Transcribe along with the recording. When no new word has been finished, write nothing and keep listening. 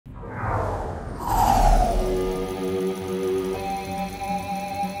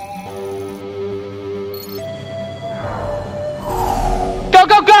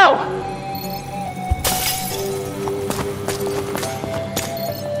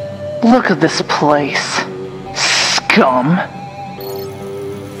Look at this place. Scum.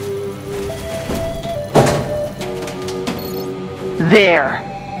 There.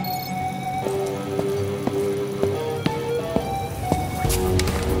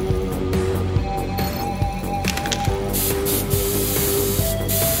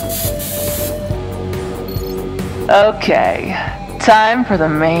 Okay, time for the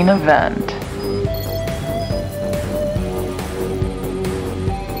main event.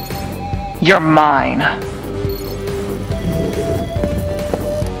 You're mine.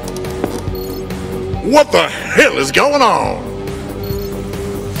 What the hell is going on?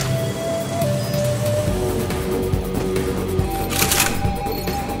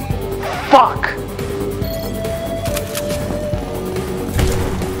 Fuck!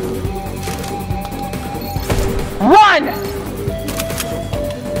 Run!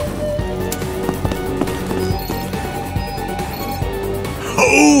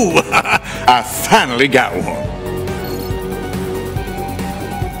 Oh, I finally got one.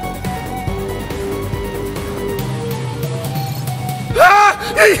 Ah!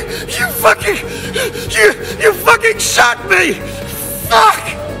 You fucking shot me! Fuck!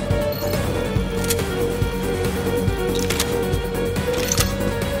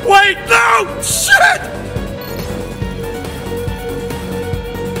 Wait, no! Shit!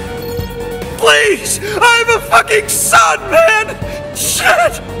 Please! I have a fucking son, man!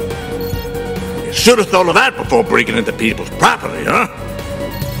 Shit! You should have thought of that before breaking into people's property, huh?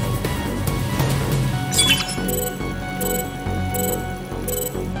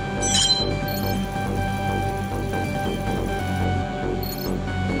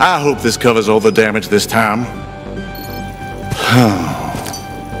 I hope this covers all the damage this time.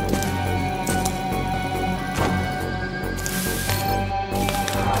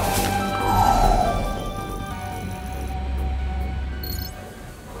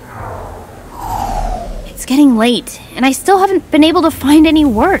 It's getting late, and I still haven't been able to find any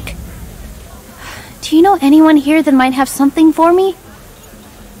work. Do you know anyone here that might have something for me?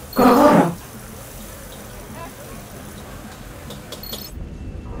 Goro.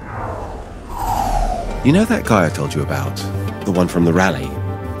 You know that guy I told you about? The one from the rally?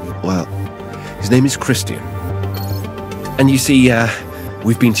 Well, his name is Christian. And you see,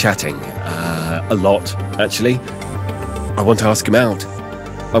 we've been chatting. A lot, actually. I want to ask him out.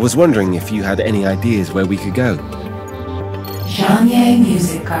 I was wondering if you had any ideas where we could go. Janye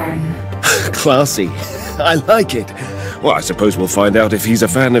Music Garden. Classy. I like it. Well, I suppose we'll find out if he's a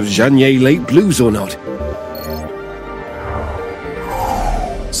fan of Janye late blues or not.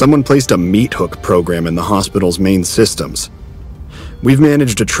 Someone placed a meat hook program in the hospital's main systems. We've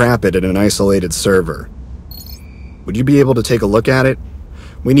managed to trap it in an isolated server. Would you be able to take a look at it?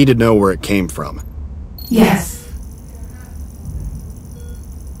 We need to know where it came from. Yes.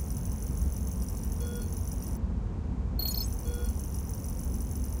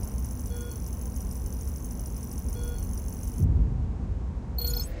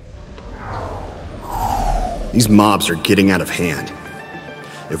 These mobs are getting out of hand.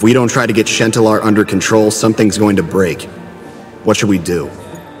 If we don't try to get Shentelar under control, something's going to break. What should we do?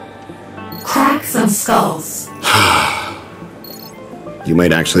 Crack some skulls. You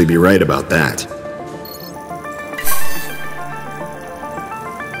might actually be right about that.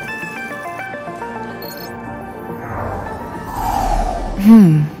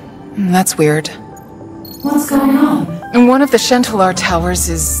 That's weird. What's going on? And one of the Shentelar towers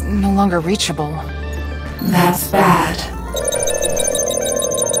is no longer reachable. That's bad.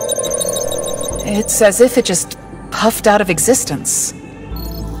 It's as if it just puffed out of existence.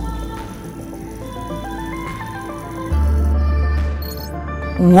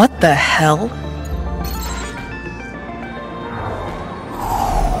 What the hell?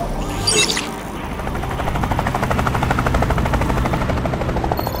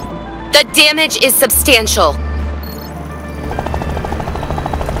 The damage is substantial.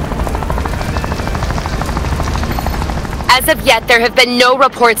 As of yet, there have been no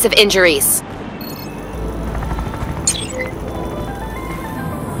reports of injuries.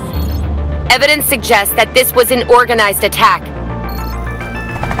 Evidence suggests that this was an organized attack.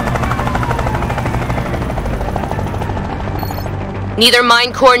 Neither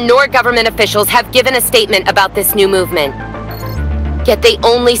Mine Corps nor government officials have given a statement about this new movement. Yet they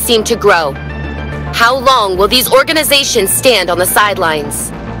only seem to grow. How long will these organizations stand on the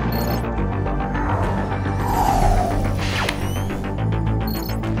sidelines?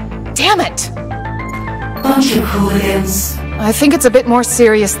 Damn it! Bunch of hooligans. I think it's a bit more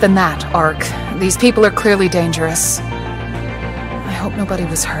serious than that, Ark. These people are clearly dangerous. I hope nobody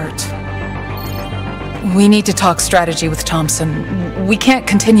was hurt. We need to talk strategy with Thompson. We can't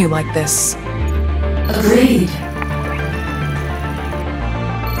continue like this. Agreed.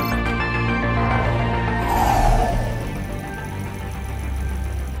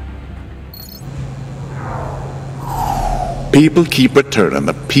 People keep returning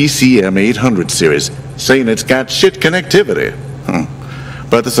the PCM 800 series, saying it's got shit connectivity.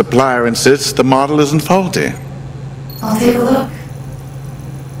 But the supplier insists the model isn't faulty. I'll take a look.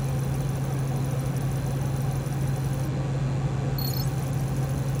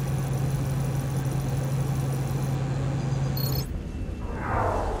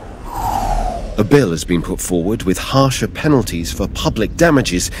 A bill has been put forward with harsher penalties for public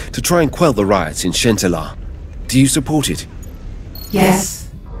damages to try and quell the riots in Shentelar. Do you support it? Yes.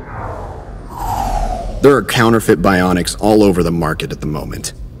 There are counterfeit bionics all over the market at the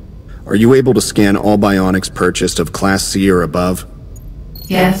moment. Are you able to scan all bionics purchased of Class C or above?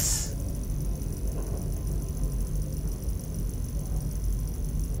 Yes.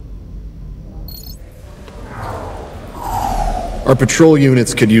 Our patrol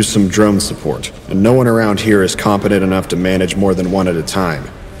units could use some drone support, and no one around here is competent enough to manage more than one at a time.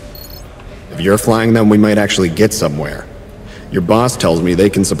 If you're flying them, we might actually get somewhere. Your boss tells me they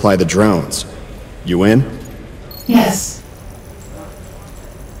can supply the drones. You in? Yes.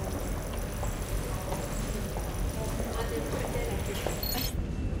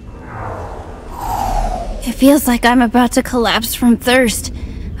 It feels like I'm about to collapse from thirst.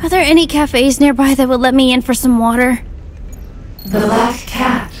 Are there any cafes nearby that would let me in for some water? The Black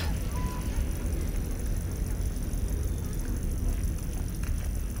Cat.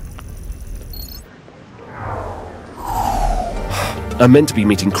 I'm meant to be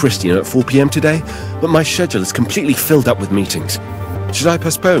meeting Christian at 4 p.m. today, but my schedule is completely filled up with meetings. Should I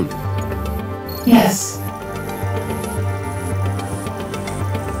postpone? Yes.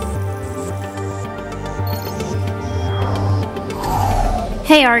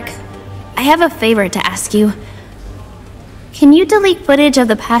 Hey, Ark. I have a favor to ask you. Can you delete footage of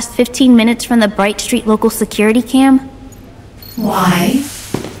the past 15 minutes from the Bright Street local security cam? Why?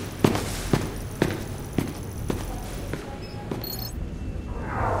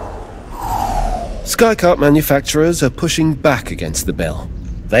 Skycart manufacturers are pushing back against the bill.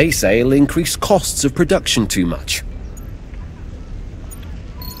 They say it'll increase costs of production too much.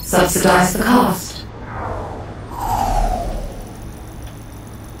 Subsidize the cost.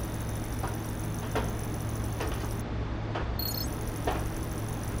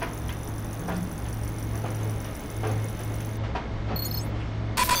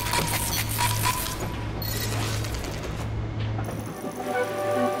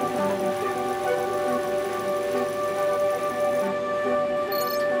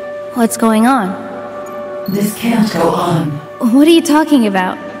 What's going on? This can't go on. What are you talking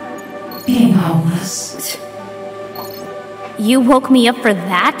about? Being homeless. You woke me up for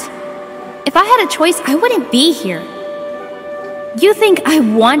that? If I had a choice, I wouldn't be here. You think I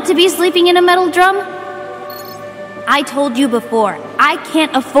want to be sleeping in a metal drum? I told you before, I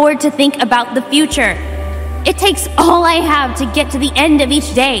can't afford to think about the future. It takes all I have to get to the end of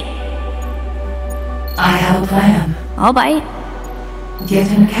each day. I have a plan. I'll bite.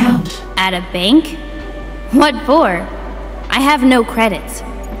 Get an account. At a bank? What for? I have no credits.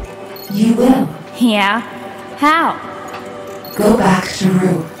 You will. Yeah? How? Go back to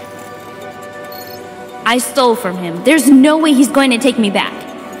Rue. I stole from him. There's no way he's going to take me back.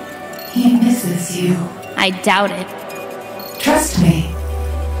 He misses you. I doubt it. Trust me.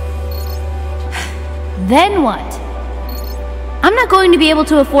 Then what? I'm not going to be able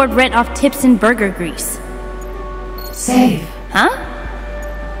to afford rent off tips and burger grease. Save. Huh?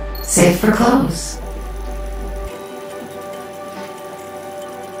 Save for clothes.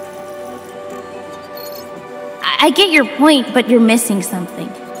 I get your point, but you're missing something.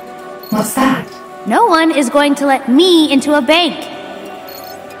 What's that? No one is going to let me into a bank.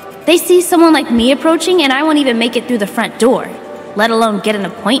 They see someone like me approaching and I won't even make it through the front door, let alone get an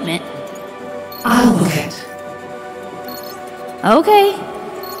appointment. I'll book it. Okay.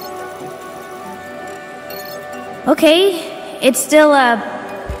 Okay, it's still, I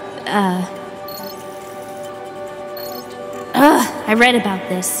read about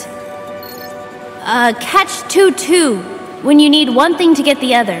this. Catch-22, when you need one thing to get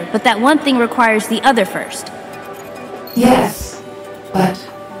the other, but that one thing requires the other first. Yes, but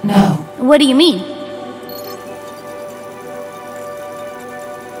no. What do you mean?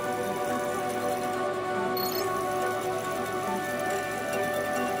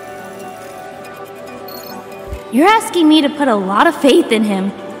 You're asking me to put a lot of faith in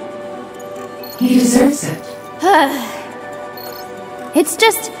him. He deserves it. It's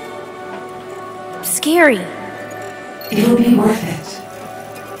just scary. It'll be worth it.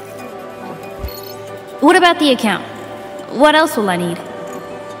 What about the account? What else will I need?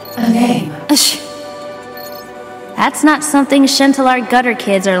 A name. That's not something Shentelar gutter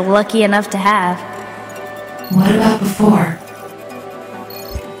kids are lucky enough to have. What about before?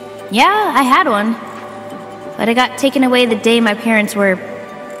 Yeah, I had one. But it got taken away the day my parents were...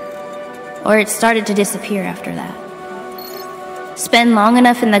 or it started to disappear after that. Spend long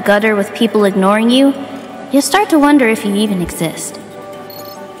enough in the gutter with people ignoring you, you'll start to wonder if you even exist.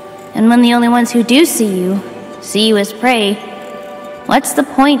 And when the only ones who do see you as prey, what's the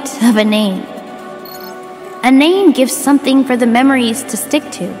point of a name? A name gives something for the memories to stick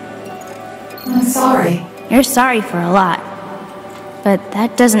to. I'm sorry. You're sorry for a lot, but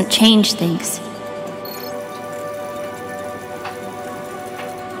that doesn't change things.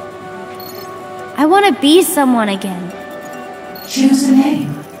 I want to be someone again. Choose a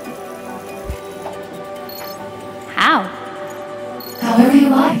name. How? However you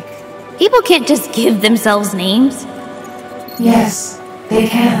like. People can't just give themselves names. Yes, they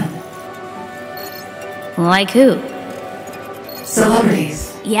can. Like who?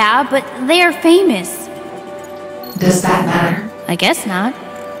 Celebrities. Yeah, but they are famous. Does that matter? I guess not.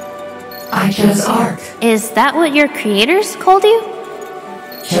 I chose art. Is that what your creators called you?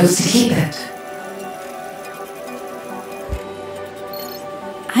 Chose to keep it.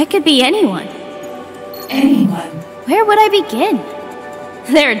 I could be anyone. Anyone. Where would I begin?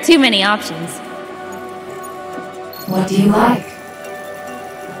 There are too many options. What do you like?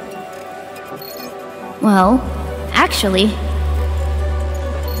 Well, actually,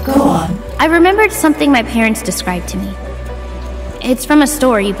 Go on. I remembered something my parents described to me. It's from a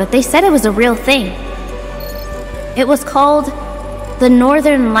story, but they said it was a real thing. It was called the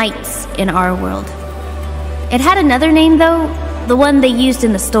Northern Lights in our world. It had another name, though, the one they used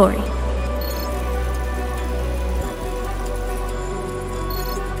in the story.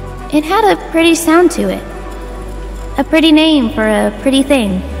 It had a pretty sound to it. A pretty name for a pretty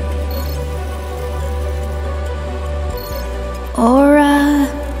thing. Aurora.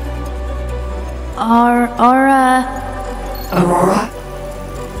 Aurora?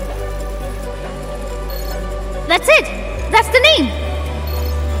 That's it! That's the name!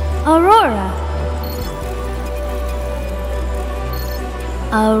 Aurora.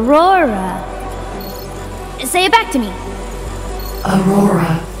 Aurora. Say it back to me.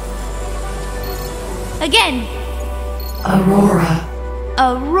 Aurora. Again. Aurora.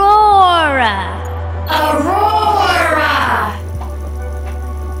 Aurora. Aurora!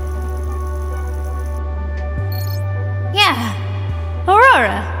 Yeah.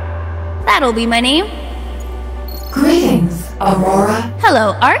 Aurora. That'll be my name. Greetings, Aurora.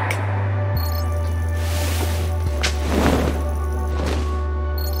 Hello, Ark.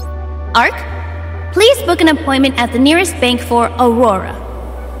 Ark, please book an appointment at the nearest bank for Aurora.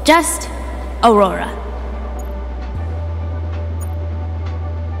 Just Aurora.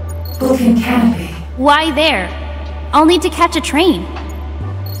 Booking Canopy. Why there? I'll need to catch a train.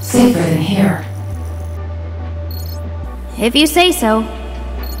 Safer than here. If you say so.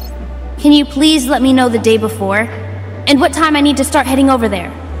 Can you please let me know the day before? And what time I need to start heading over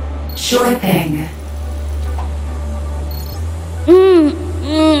there? Sure thing.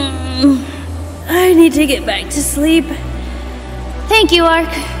 I need to get back to sleep. Thank you, Ark.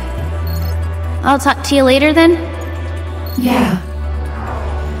 I'll talk to you later then. Yeah.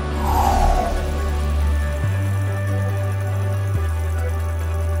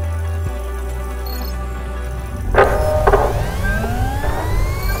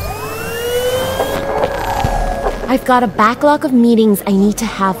 I've got a backlog of meetings I need to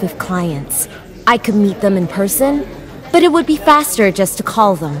have with clients. I could meet them in person, but it would be faster just to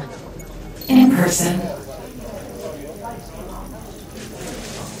call them. In person.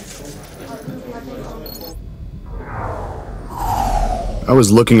 I was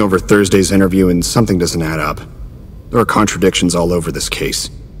looking over Thursday's interview and something doesn't add up. There are contradictions all over this case.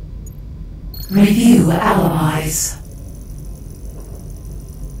 Review alibis.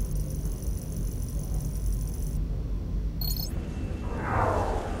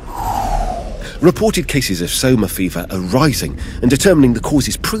 Reported cases of soma fever are rising, and determining the cause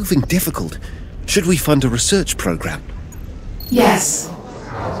is proving difficult. Should we fund a research program? Yes.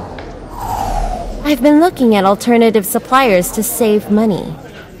 I've been looking at alternative suppliers to save money.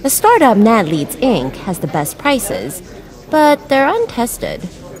 The startup NetLeads Inc. has the best prices, but they're untested.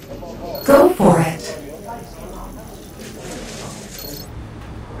 Go for it.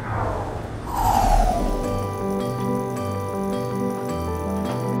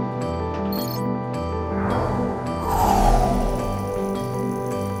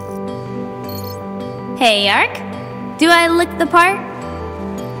 Hey, Ark. Do I look the part?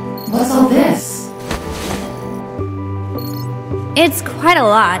 What's all this? It's quite a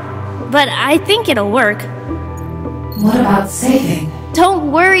lot, but I think it'll work. What about saving?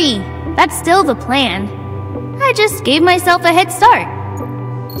 Don't worry. That's still the plan. I just gave myself a head start.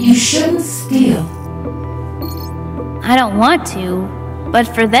 You shouldn't steal. I don't want to, but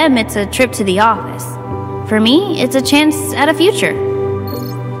for them it's a trip to the office. For me, it's a chance at a future.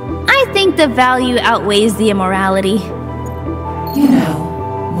 I think the value outweighs the immorality. You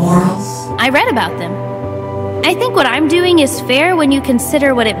know, morals. I read about them. I think what I'm doing is fair when you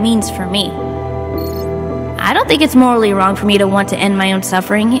consider what it means for me. I don't think it's morally wrong for me to want to end my own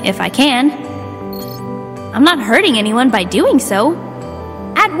suffering if I can. I'm not hurting anyone by doing so.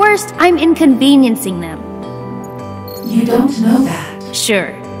 At worst, I'm inconveniencing them. You don't know that.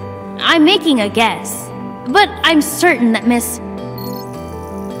 Sure, I'm making a guess, but I'm certain that Miss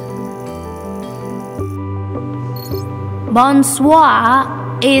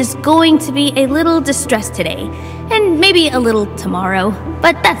Bonsoir is going to be a little distressed today, and maybe a little tomorrow,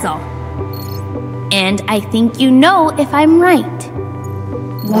 but that's all. And I think you know if I'm right.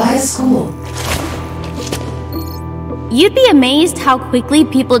 Why school? You'd be amazed how quickly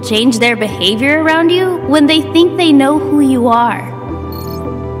people change their behavior around you when they think they know who you are.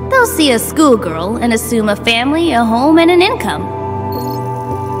 They'll see a schoolgirl and assume a family, a home, and an income.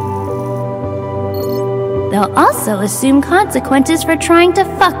 They'll also assume consequences for trying to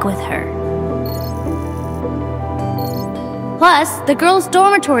fuck with her. Plus, the girls'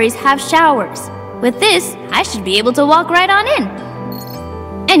 dormitories have showers. With this, I should be able to walk right on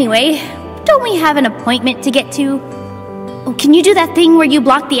in. Anyway, don't we have an appointment to get to? Oh, can you do that thing where you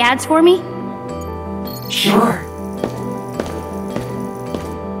block the ads for me? Sure.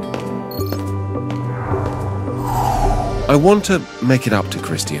 I want to make it up to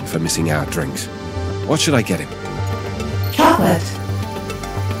Christian for missing our drinks. What should I get him? Chocolate.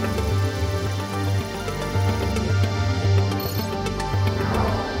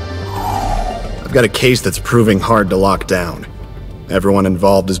 I've got a case that's proving hard to lock down. Everyone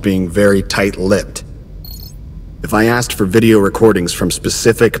involved is being very tight-lipped. If I asked for video recordings from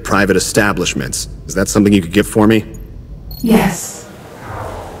specific private establishments, is that something you could get for me? Yes.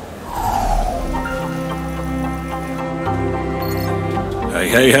 Hey,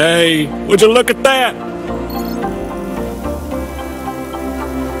 hey, hey! Would you look at that?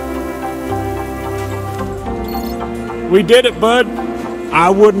 We did it, bud. I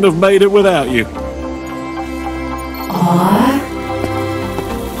wouldn't have made it without you. Aww.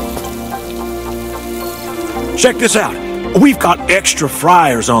 Check this out. We've got extra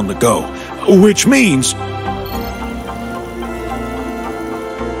fryers on the go, which means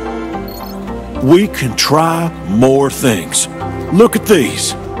we can try more things. Look at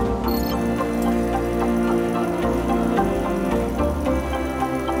these.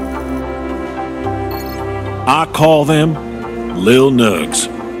 I call them Lil Nugs,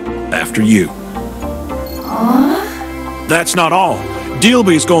 after you. That's not all.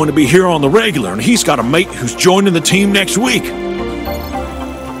 Dilby's going to be here on the regular, and he's got a mate who's joining the team next week.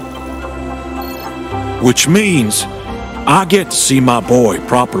 Which means I get to see my boy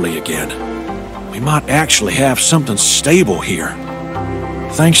properly again. We might actually have something stable here.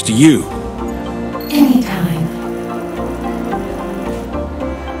 Thanks to you. Anytime.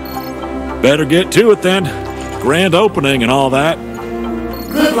 Better get to it then. Grand opening and all that.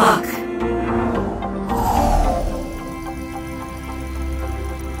 Good luck.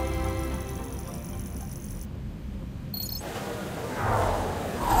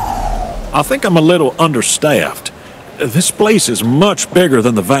 I think I'm a little understaffed. This place is much bigger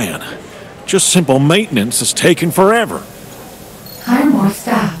than the van. Just simple maintenance is taking forever. Hire more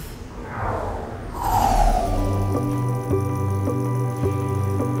staff.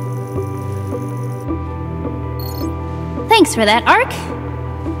 Thanks for that, Ark.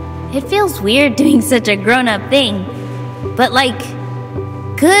 It feels weird doing such a grown-up thing, but like,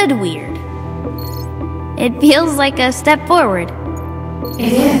 good weird. It feels like a step forward.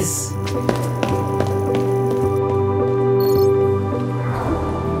 It is.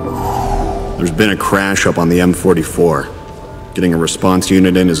 There's been a crash up on the M44. Getting a response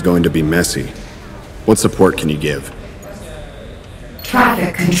unit in is going to be messy. What support can you give?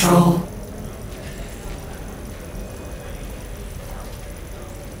 Traffic control.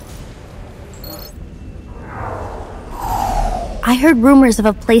 I heard rumors of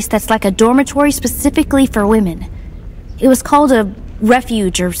a place that's like a dormitory specifically for women. It was called a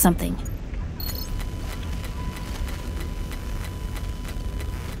refuge or something.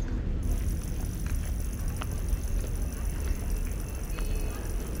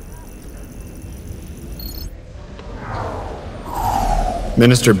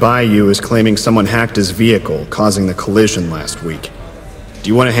 Minister Bayou is claiming someone hacked his vehicle, causing the collision last week. Do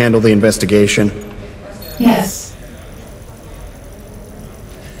you want to handle the investigation? Yes.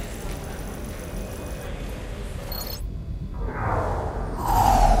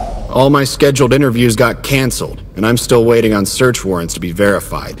 All my scheduled interviews got canceled, and I'm still waiting on search warrants to be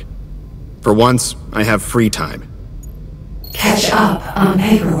verified. For once, I have free time. Catch up on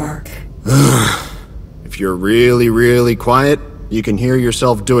paperwork. If you're really, really quiet, you can hear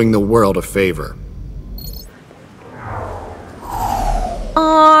yourself doing the world a favor.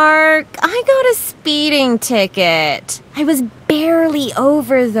 Ark, I got a speeding ticket. I was barely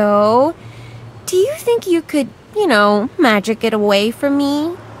over, though. Do you think you could, magic it away from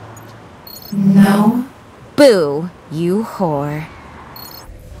me? No. Boo, you whore.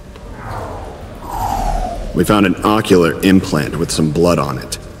 We found an ocular implant with some blood on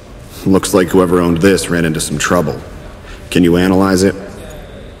it. Looks like whoever owned this ran into some trouble. Can you analyze it?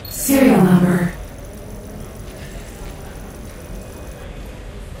 Serial number.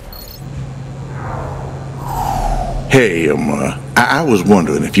 Hey, I was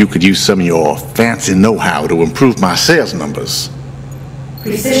wondering if you could use some of your fancy know-how to improve my sales numbers.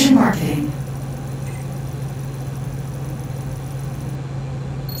 Precision marketing.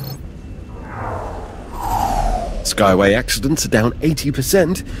 Skyway accidents are down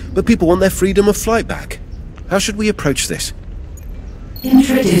 80%, but people want their freedom of flight back. How should we approach this?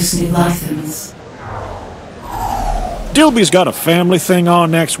 Introduce new license. Dilby's got a family thing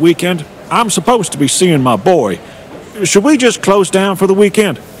on next weekend. I'm supposed to be seeing my boy. Should we just close down for the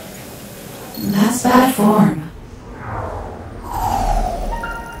weekend? That's bad form.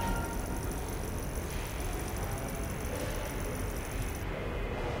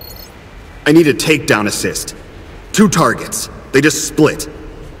 I need a takedown assist. 2 targets. They just split.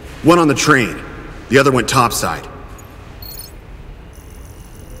 One on the train. The other went topside.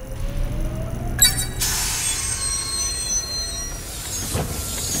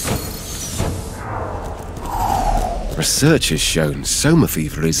 Research has shown soma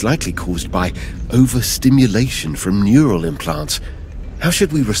fever is likely caused by overstimulation from neural implants. How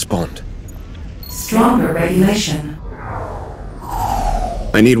should we respond? Stronger regulation.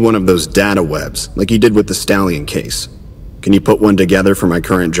 I need one of those data webs, like you did with the Stallion case. Can you put one together for my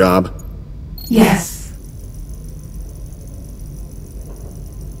current job? Yes.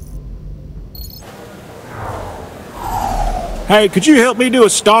 Hey, could you help me do a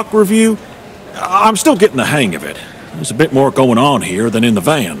stock review? I'm still getting the hang of it. There's a bit more going on here than in the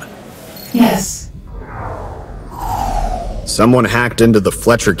van. Yes. Someone hacked into the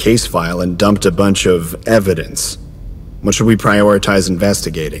Fletcher case file and dumped a bunch of evidence. What should we prioritize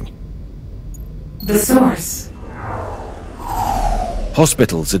investigating? The source.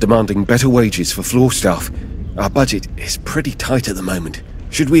 Hospitals are demanding better wages for floor staff. Our budget is pretty tight at the moment.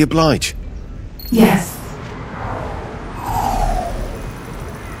 Should we oblige? Yes.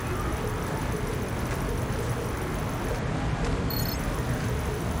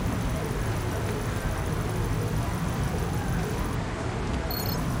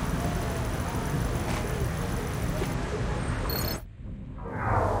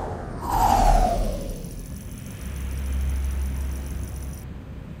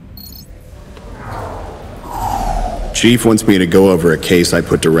 Chief wants me to go over a case I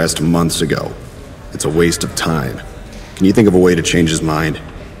put to rest months ago. It's a waste of time. Can you think of a way to change his mind?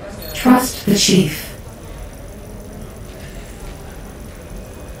 Trust the chief.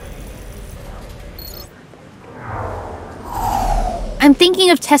 I'm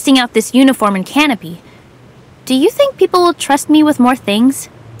thinking of testing out this uniform and canopy. Do you think people will trust me with more things?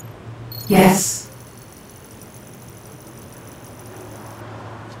 Yes.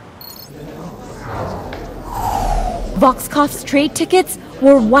 Voxkoff's trade tickets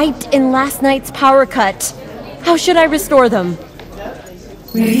were wiped in last night's power cut. How should I restore them?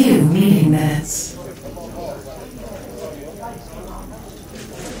 Review meeting minutes.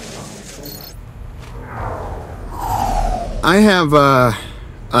 I have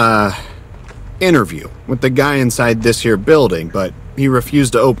interview with the guy inside this here building, but he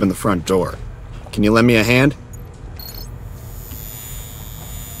refused to open the front door. Can you lend me a hand?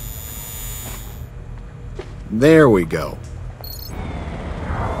 There we go.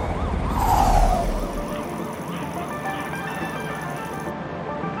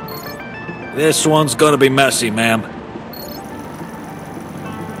 This one's gonna be messy, ma'am.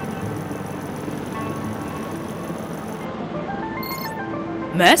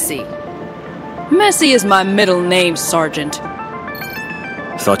 Messy? Messy is my middle name, Sergeant.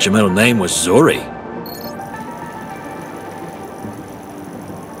 Thought your middle name was Zuri.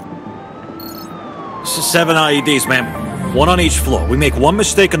 This is 7 IEDs, ma'am. One on each floor. We make one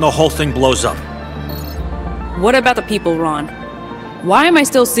mistake and the whole thing blows up. What about the people, Ron? Why am I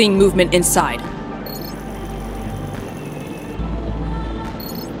still seeing movement inside?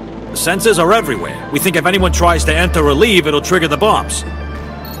 The sensors are everywhere. We think if anyone tries to enter or leave, it'll trigger the bombs.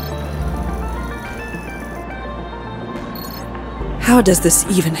 How does this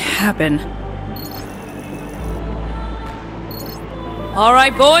even happen? All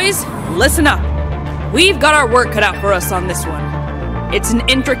right, boys, listen up. We've got our work cut out for us on this one. It's an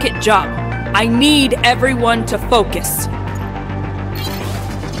intricate job. I need everyone to focus.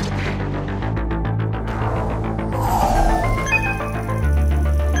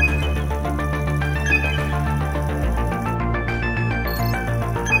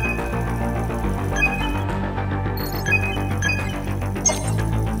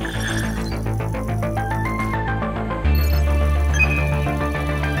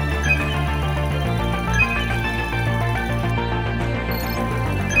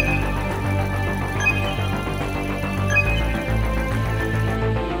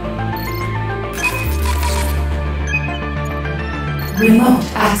 Remote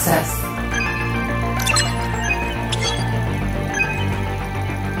access.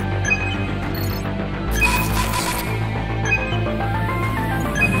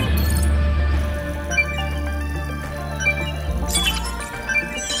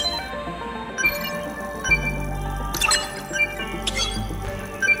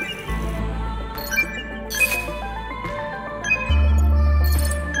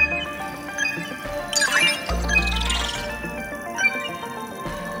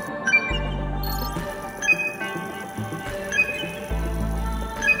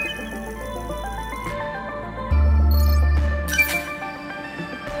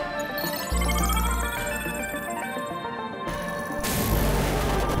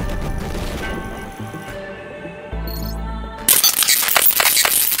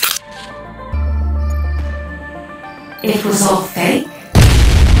 It was all fake?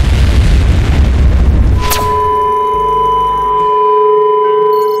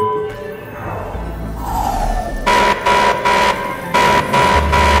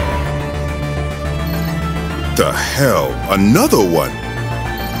 The hell? Another one?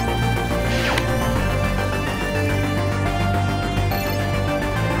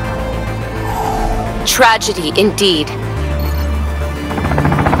 Tragedy indeed.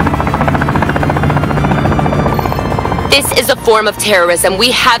 This is a form of terrorism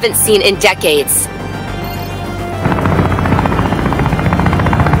we haven't seen in decades.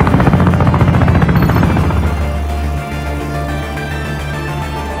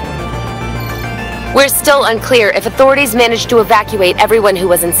 We're still unclear if authorities managed to evacuate everyone who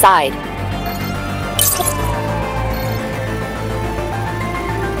was inside.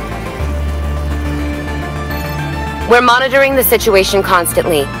 We're monitoring the situation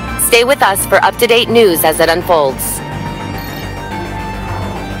constantly. Stay with us for up-to-date news as it unfolds.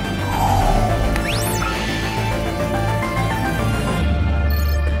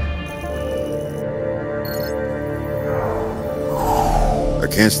 I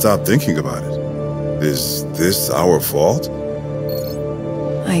can't stop thinking about it. Is this our fault?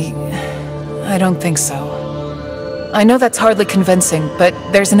 I don't think so. I know that's hardly convincing, but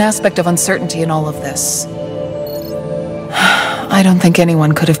there's an aspect of uncertainty in all of this. I don't think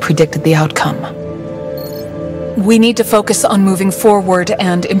anyone could have predicted the outcome. We need to focus on moving forward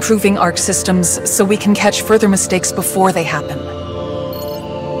and improving ARC systems so we can catch further mistakes before they happen.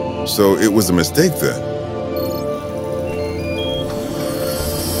 So it was a mistake then?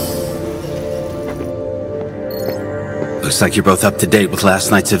 Looks like you're both up to date with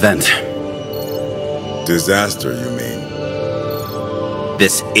last night's event. Disaster, you mean?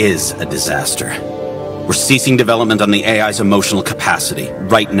 This is a disaster. We're ceasing development on the AI's emotional capacity,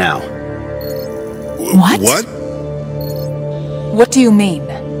 right now. What? What? What do you mean?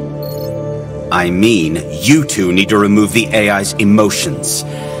 I mean, you two need to remove the AI's emotions.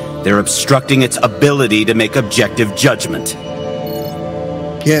 They're obstructing its ability to make objective judgment.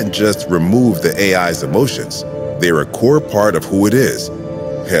 Can't just remove the AI's emotions. They're a core part of who it is.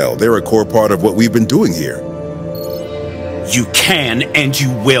 Hell, they're a core part of what we've been doing here. You can and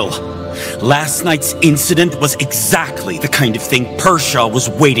you will. Last night's incident was exactly the kind of thing Pershaw was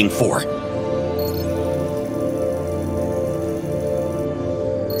waiting for.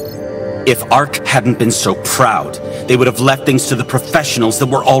 If ARC hadn't been so proud, they would have left things to the professionals that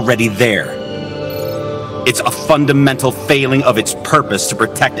were already there. It's a fundamental failing of its purpose to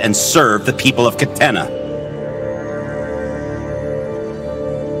protect and serve the people of Katena.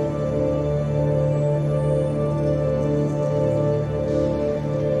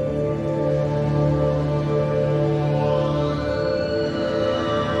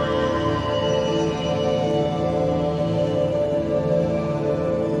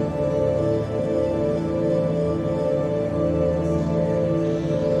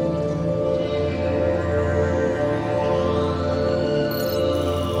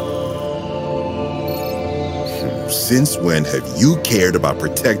 since when have you cared about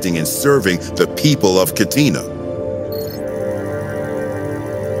protecting and serving the people of Katina?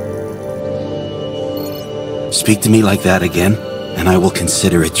 Speak to me like that again, and I will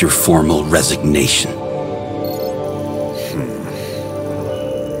consider it your formal resignation.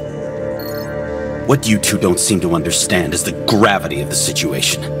 What you two don't seem to understand is the gravity of the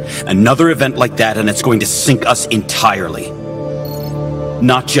situation. Another event like that and it's going to sink us entirely.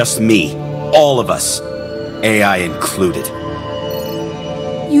 Not just me, all of us, AI included.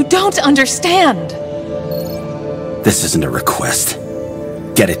 You don't understand! This isn't a request.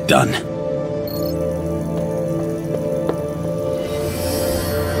 Get it done.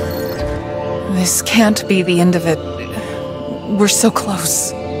 This can't be the end of it. We're so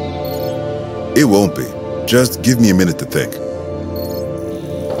close. It won't be. Just give me a minute to think.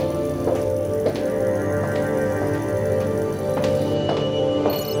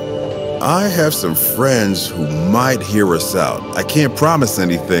 I have some friends who might hear us out. I can't promise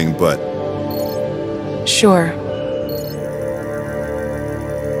anything, but... Sure.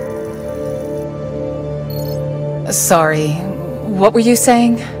 Sorry. What were you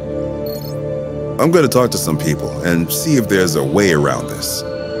saying? I'm going to talk to some people and see if there's a way around this.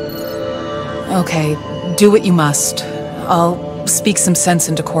 Okay, do what you must. I'll speak some sense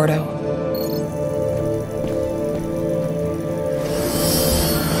into Cordo.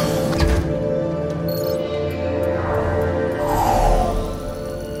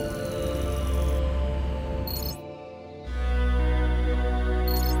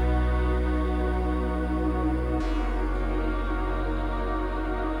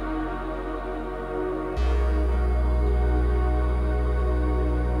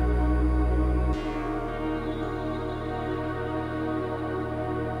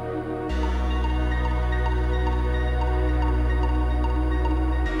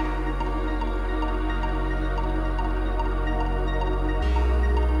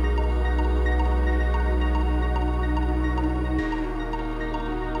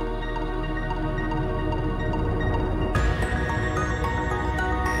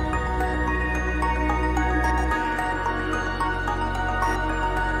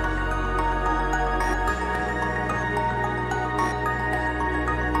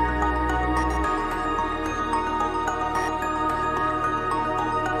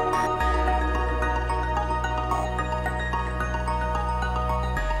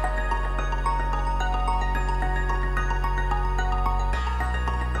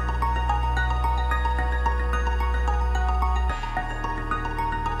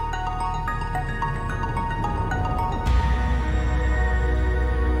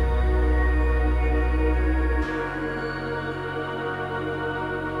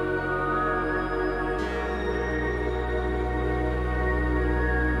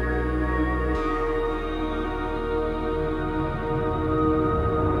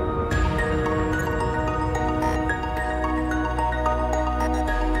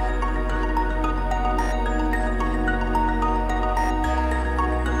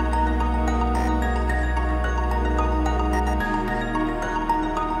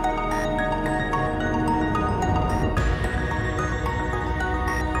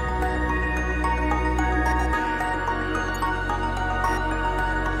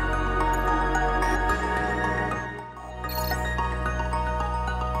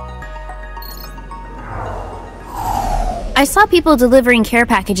 I saw people delivering care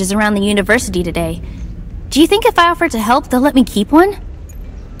packages around the university today. Do you think if I offer to help, they'll let me keep one?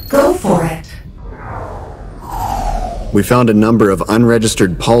 Go for it. We found a number of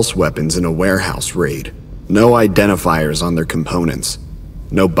unregistered pulse weapons in a warehouse raid. No identifiers on their components.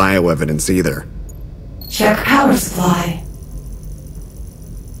 No bioevidence either. Check power supply.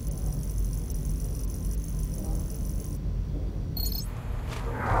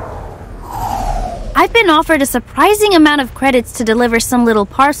 I've been offered a surprising amount of credits to deliver some little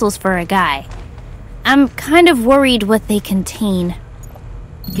parcels for a guy. I'm kind of worried what they contain.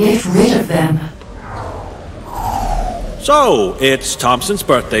 Get rid of them. So, it's Thompson's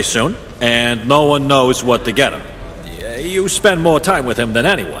birthday soon, and no one knows what to get him. You spend more time with him than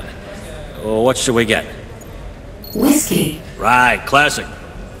anyone. What should we get? Whiskey. Right, classic.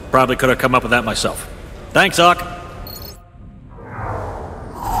 Probably could have come up with that myself. Thanks, Ark.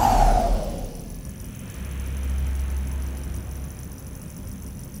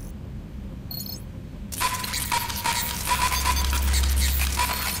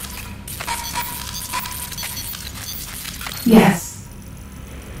 Yes.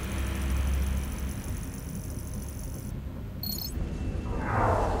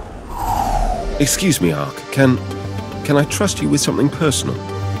 Excuse me, Ark. Can I trust you with something personal?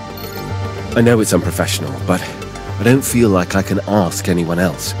 I know it's unprofessional, but I don't feel like I can ask anyone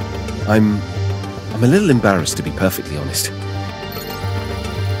else. I'm a little embarrassed, to be perfectly honest.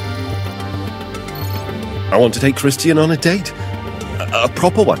 I want to take Christian on a date. A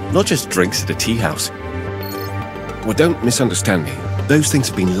proper one, not just drinks at a tea house. Well, don't misunderstand me. Those things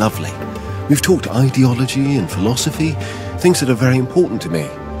have been lovely. We've talked ideology and philosophy, things that are very important to me.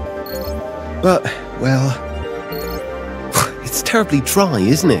 But, well, it's terribly dry,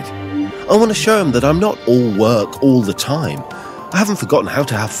 isn't it? I want to show him that I'm not all work all the time. I haven't forgotten how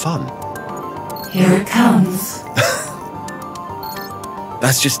to have fun. Here it comes.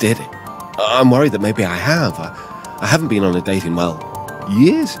 That's just it. I'm worried that maybe I have. I haven't been on a date in, well,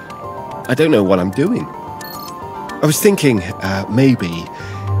 years. I don't know what I'm doing. I was thinking, maybe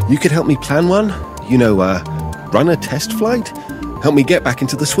you could help me plan one? You know, run a test flight? Help me get back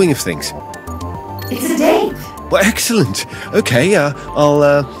into the swing of things. It's a date. Well, excellent. Okay,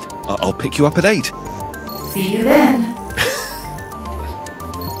 I'll pick you up at 8. See you then.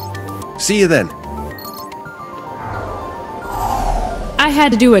 See you then. I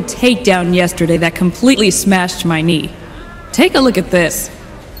had to do a takedown yesterday that completely smashed my knee. Take a look at this.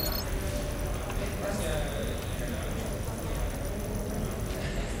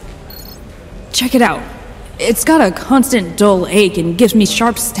 Check it out. It's got a constant dull ache and gives me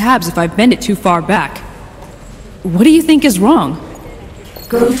sharp stabs if I bend it too far back. What do you think is wrong?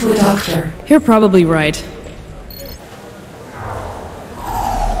 Go to a doctor. You're probably right.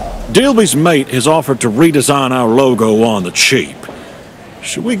 Dilby's mate has offered to redesign our logo on the cheap.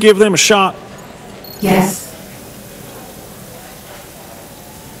 Should we give them a shot? Yes.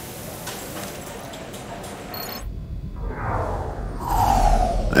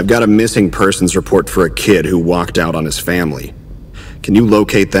 I've got a missing persons report for a kid who walked out on his family. Can you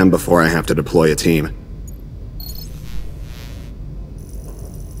locate them before I have to deploy a team?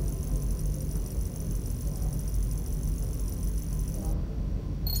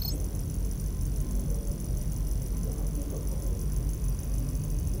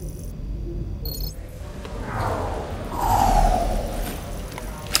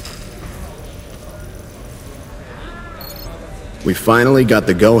 We finally got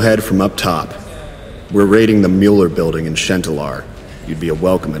the go-ahead from up top. We're raiding the Mueller building in Shentalar. You'd be a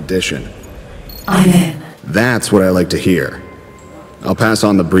welcome addition. I'm in. That's what I like to hear. I'll pass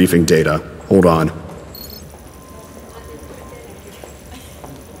on the briefing data. Hold on.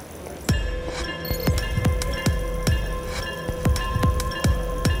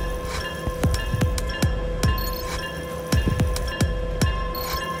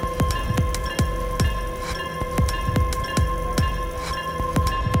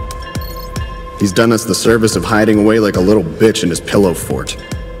 He's done us the service of hiding away like a little bitch in his pillow fort.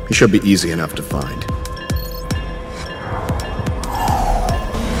 He should be easy enough to find.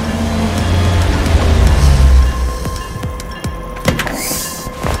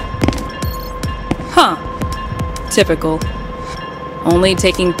 Huh. Typical. Only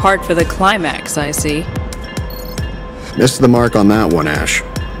taking part for the climax, I see. Missed the mark on that one, Ash.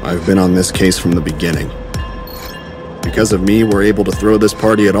 I've been on this case from the beginning. Because of me, we're able to throw this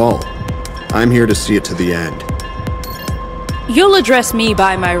party at all. I'm here to see it to the end. You'll address me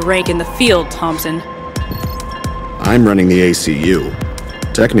by my rank in the field, Thompson. I'm running the ACU.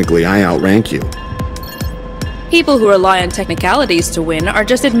 Technically, I outrank you. People who rely on technicalities to win are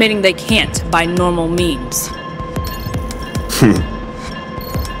just admitting they can't by normal means.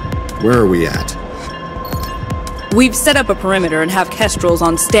 Where are we at? We've set up a perimeter and have Kestrels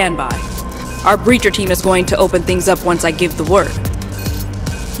on standby. Our breacher team is going to open things up once I give the word.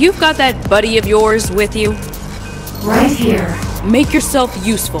 You've got that buddy of yours with you? Right here. Make yourself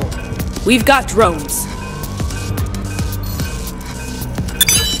useful. We've got drones.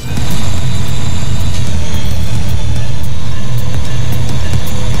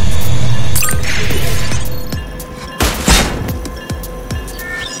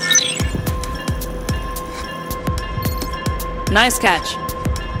 Nice catch.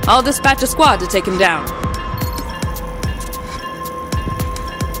 I'll dispatch a squad to take him down.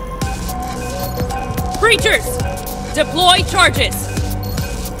 Breachers! Deploy charges!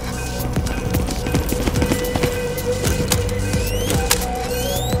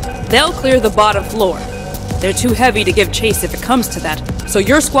 They'll clear the bottom floor. They're too heavy to give chase if it comes to that, so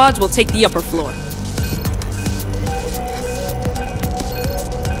your squads will take the upper floor.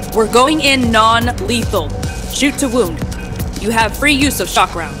 We're going in non-lethal. Shoot to wound. You have free use of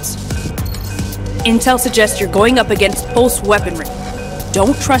shock rounds. Intel suggests you're going up against pulse weaponry.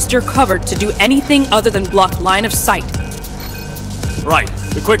 Don't trust your cover to do anything other than block line of sight. Right.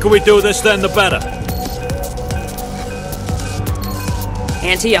 The quicker we do this, then the better.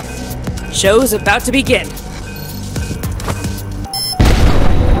 Ante up. Show's about to begin.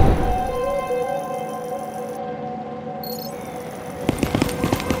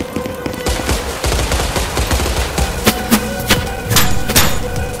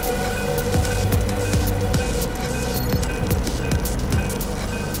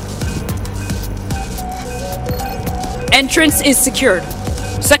 Entrance is secured.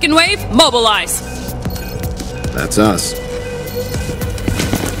 Second wave, mobilize. That's us.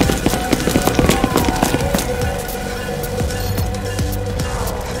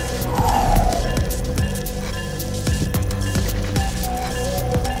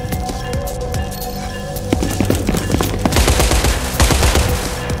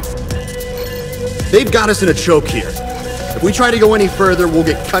 They've got us in a choke here. If we try to go any further, we'll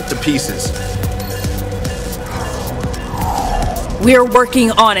get cut to pieces. We're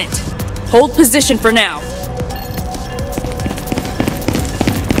working on it. Hold position for now.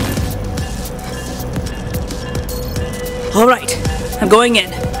 All right, I'm going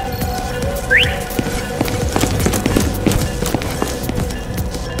in.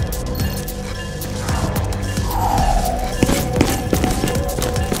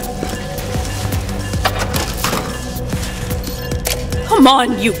 Come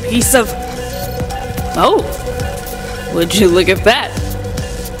on, you piece of... Oh, would you look at that?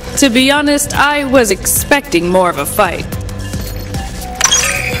 To be honest, I was expecting more of a fight.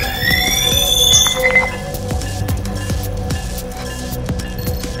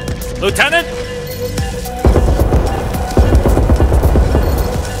 Lieutenant?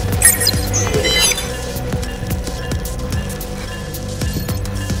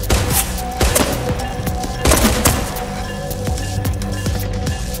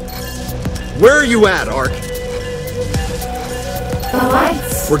 Where are you at, Ark? The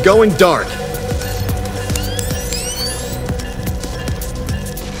lights. We're going dark.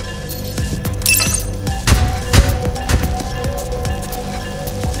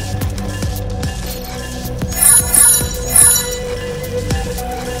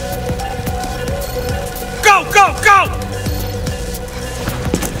 Go, go, go!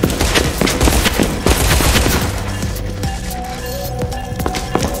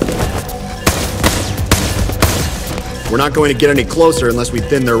 We're not going to get any closer unless we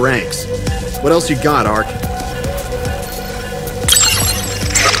thin their ranks. What else you got, Ark?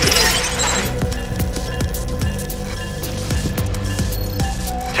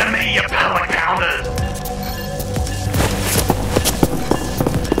 To me, you pellet pounders!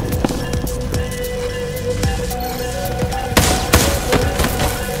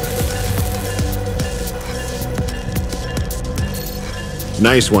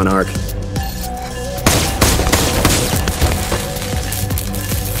 Nice one, Ark.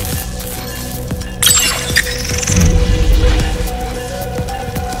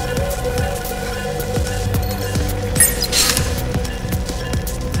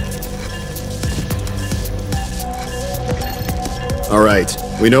 All right,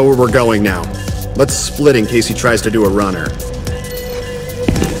 we know where we're going now. Let's split in case he tries to do a runner.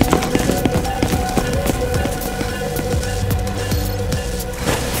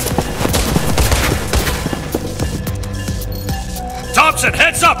 Thompson,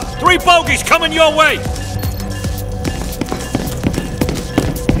 heads up! 3 bogeys coming your way!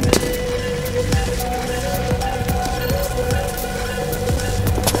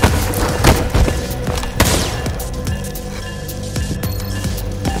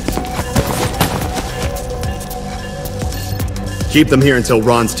 Keep them here until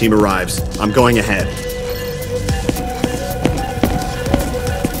Ron's team arrives. I'm going ahead.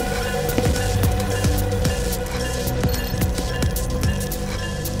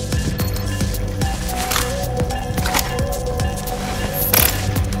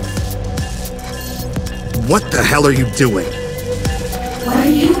 What the hell are you doing? What are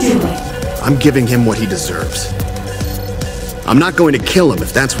you doing? I'm giving him what he deserves. I'm not going to kill him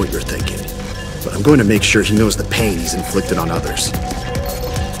if that's what you're thinking. But I'm going to make sure he knows the pain he's inflicted on others.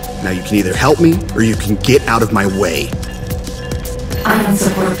 Now you can either help me, or you can get out of my way. I don't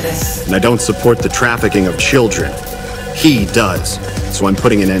support this. And I don't support the trafficking of children. He does. So I'm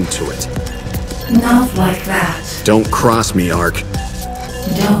putting an end to it. Not like that. Don't cross me, Ark.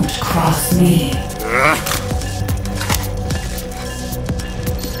 Don't cross me.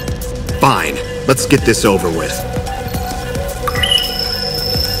 Fine. Let's get this over with.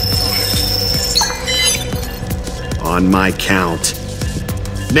 On my count.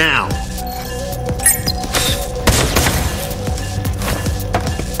 Now!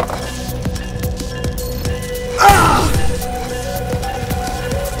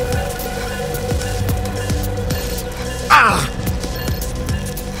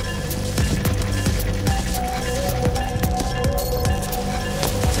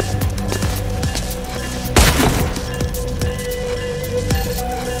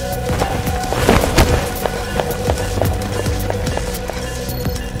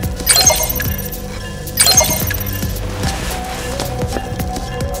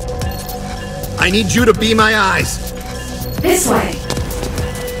 I need you to be my eyes. This way.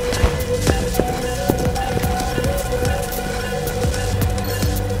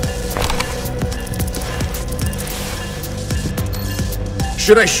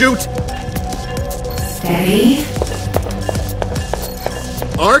 Should I shoot? Steady.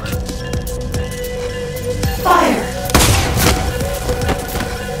 Ark? Fire.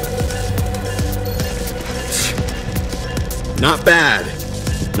 Not bad.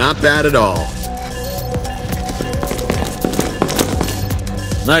 Not bad at all.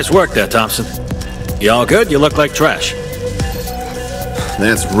 Nice work there, Thompson. You all good? You look like trash.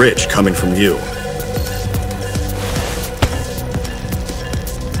 That's rich coming from you.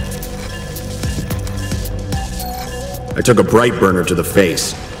 I took a bright burner to the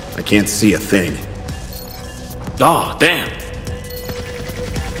face. I can't see a thing. Oh, damn.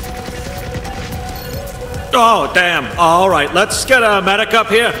 Oh, damn. All right, let's get a medic up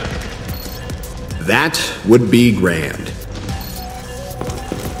here. That would be grand.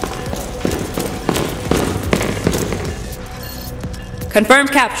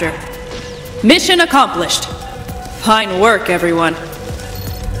 Confirmed capture. Mission accomplished. Fine work, everyone.